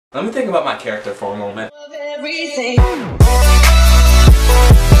Let me think about my character for a moment.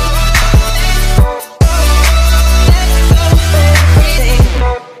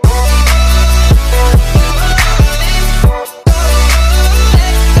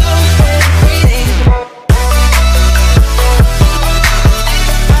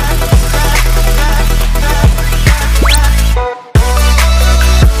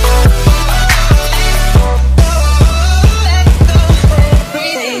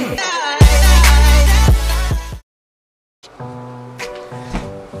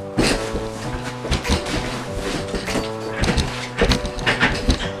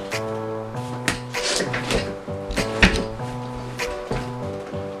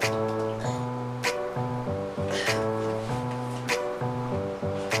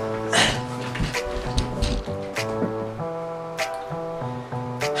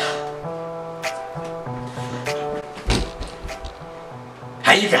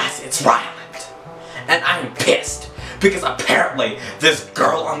 Hey you guys, it's Rhyland, and I'm pissed because apparently this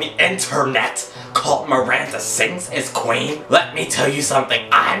girl on the internet called Miranda Sings is queen. Let me tell you something,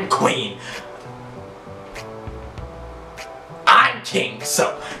 I'm queen. I'm king,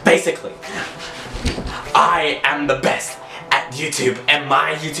 so basically, I am the best at YouTube, and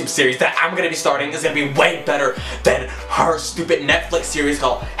my YouTube series that I'm gonna be starting is gonna be way better than her stupid Netflix series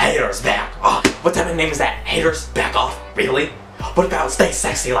called Haters Back Off. What type of name is that? Haters Back Off? Really? What about Stay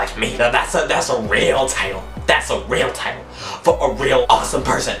Sexy Like Me? Now that's a real title. That's a real title for a real awesome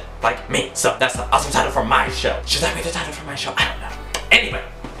person like me. So that's the awesome title for my show. Should that be the title for my show? I don't know. Anyway,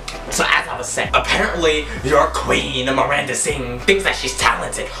 so as I was saying, apparently your queen, Miranda Sings, thinks that she's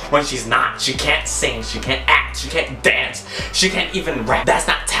talented when she's not. She can't sing, she can't act, she can't dance, she can't even rap. That's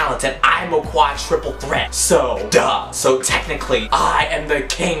not talented. I'm a quadruple threat. So, duh. So technically, I am the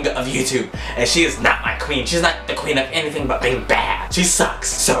king of YouTube, and she is not my queen. She's not the queen of anything but being bad. She sucks.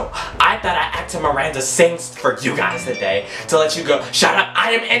 So, I thought I'd act to Miranda Sings for you guys today to let you go, shut up,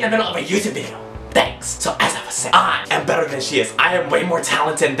 I am in the middle of a YouTube video. Thanks. So as I was saying, I am better than she is. I am way more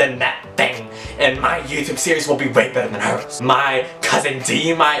talented than that thing. And my YouTube series will be way better than hers. My cousin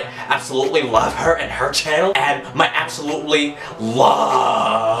D might absolutely love her and her channel. And might absolutely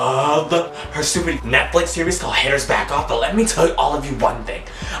love her stupid Netflix series called Haters Back Off. But let me tell all of you one thing.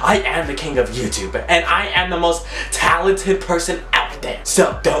 I am the king of YouTube. And I am the most talented person out there.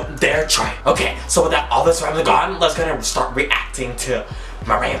 So don't dare try. Okay, so without all this rambling on, let's go and start reacting to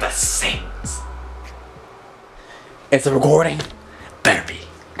Miranda Sings. It's a recording. Better be.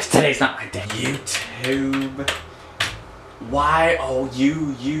 Cause today's not my day. YouTube. Y-O-U-U-T-Y-V-E.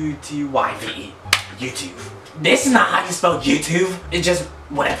 YouTube. This is not how you spell YouTube. It's just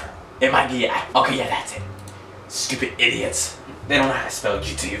whatever. It might be okay, yeah, that's it. Stupid idiots. They don't know how to spell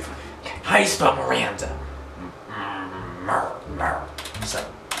YouTube. Okay. How do you spell Miranda? So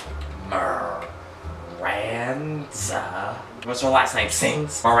Miranda. What's her last name?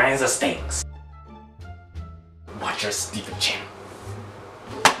 Sings? Miranda Stinks. Watch your stupid channel.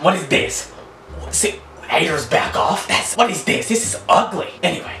 What is this? See, haters back off? What is this? This is ugly.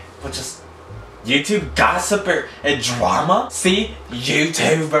 Anyway, we'll just YouTube gossip and drama. See,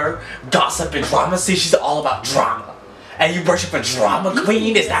 YouTuber gossip and drama. See, she's all about drama. And you worship a drama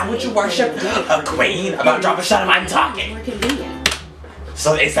queen? Is that what you worship? A queen about drama? Shut up, I'm talking.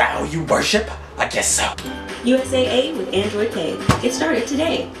 So is that who you worship? I guess so. USAA with Android Pay. It started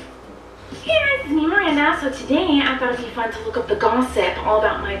today. Hey guys, it's me Miranda. So today I thought it'd be fun to look up the gossip all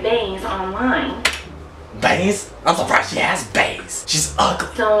about my bays online. Bays? I'm surprised she has bays. She's ugly.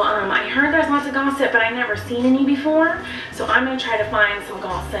 So I heard there's lots of gossip, but I've never seen any before. So I'm gonna try to find some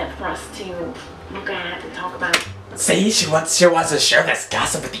gossip for us to look at and talk about. See, she wants to share this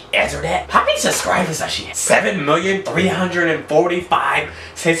gossip with the internet. How many subscribers does she have?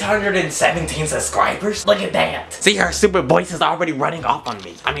 7,345,617 subscribers? Look at that. See, her stupid voice is already running off on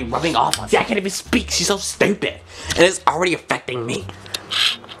me. I mean, rubbing off on me. See, I can't even speak. She's so stupid. And it's already affecting me.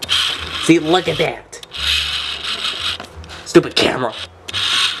 See, look at that. Stupid camera.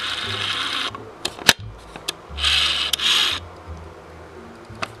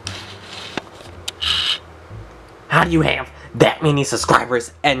 How do you have that many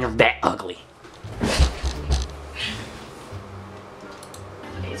subscribers and you're that ugly?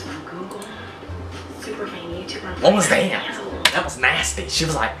 Okay, so on Google, super famous YouTuber. What was that? That was nasty. She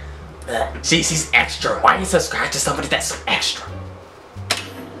was like, she's extra. Why you subscribe to somebody that's so extra?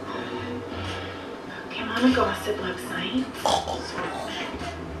 Okay, I'm on a gossip website.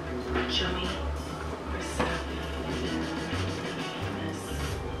 Joey.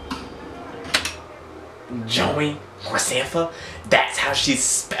 Joey? Graceffa. That's how she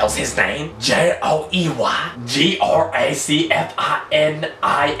spells his name.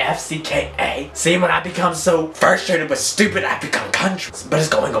 Joeygracefka. See, when I become so frustrated with stupid, I become country. But it's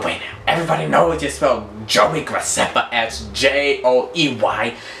going away now. Everybody knows you spell Joey Graceffa as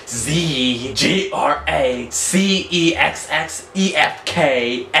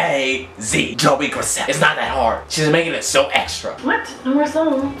JoeyGracexxEFKAZ. Joey Graceffa. It's not that hard. She's making it so extra. What? No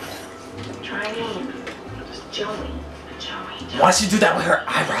results. Try again. Just Joey. Why does she do that with her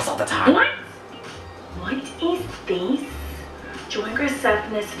eyebrows all the time? What? What is this? Joey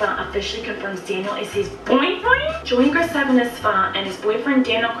Graceffa officially confirms Daniel is his boyfriend? Joey Graceffa and his boyfriend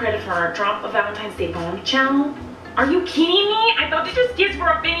Daniel credit for our drop of Valentine's Day bombshell? Are you kidding me? I thought this just gifts for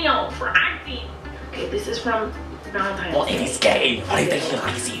a video, for acting. Okay, this is from Valentine's Day. Well, it is gay. Why do you think he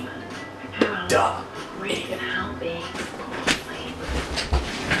likes you? Duh. Grace, how big?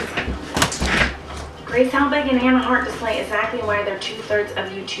 Grace Helbig and Hannah Hart display exactly why they're 2/3 of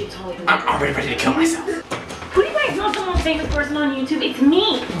YouTube's holy community. I'm already ready to kill myself. Who do you guys know the most famous person on YouTube? It's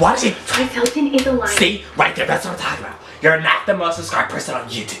me! Why did you... Grace Hilton is a liar. See? Right there, that's what I'm talking about. You're not the most subscribed person on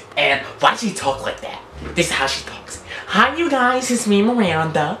YouTube. And why does she talk like that? This is how she talks. Hi you guys, it's me,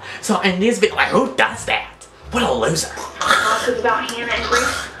 Miranda. So in this video, like, who does that? What a loser. Also about Hannah and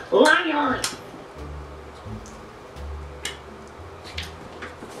Grace. Liars!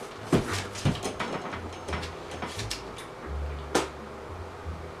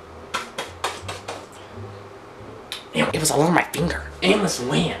 It was all over my finger. And let's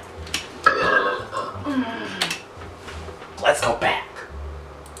win. Let's go back.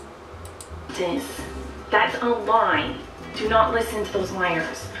 That's a lie. Do not listen to those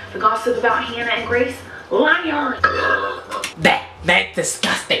liars. The gossip about Hannah and Grace, liars! That's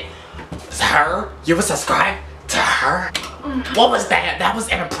disgusting. It's her? You would subscribe to her? What was that? That was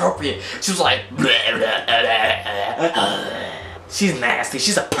inappropriate. She was like, she's nasty.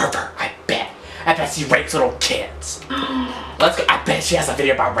 She's a pervert, I bet. I bet she rapes little kids. Let's go. I bet she has a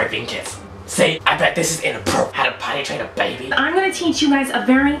video about raping kids. See, I bet this is inappropriate. How to potty train a baby. I'm gonna teach you guys a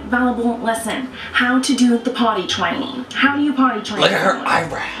very valuable lesson. How to do the potty training. How do you potty train? Look at her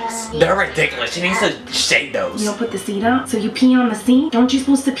eyebrows. They're ridiculous. She needs to shade those. You don't put the seat up, so you pee on the seat. Don't you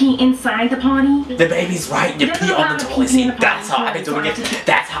supposed to pee inside the potty? The baby's right. You pee on the toilet seat. That's how I've been doing it.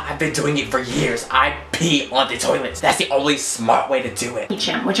 That's how I've been doing it for years. I pee on the toilets. That's the only smart way to do it. Teach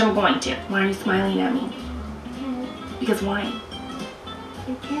him, which I'm going to. Why are you smiling at me? Because why?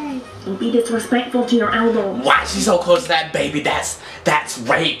 Okay. Don't be disrespectful to your elbow. Why is she so close to that baby? That's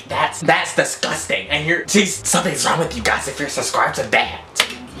rape. That's disgusting. And something's wrong with you guys if you're subscribed to that.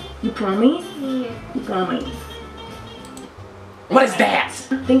 You promise? Yeah. You promise. What is that?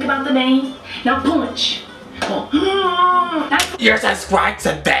 Think about the day. Now punch. You're subscribed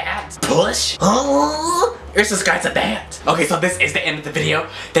to that? Push? You're subscribed to that. Okay, so this is the end of the video.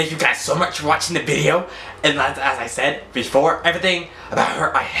 Thank you guys so much for watching the video. And as I said before, everything about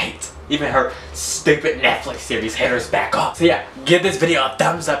her I hate. Even her stupid Netflix series, haters back off. So yeah, give this video a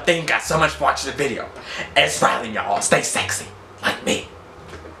thumbs up. Thank you guys so much for watching the video. And it's Rhyland, y'all. Stay sexy, like me.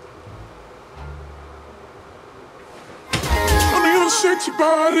 I'm gonna shake your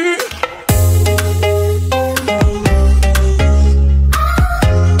body.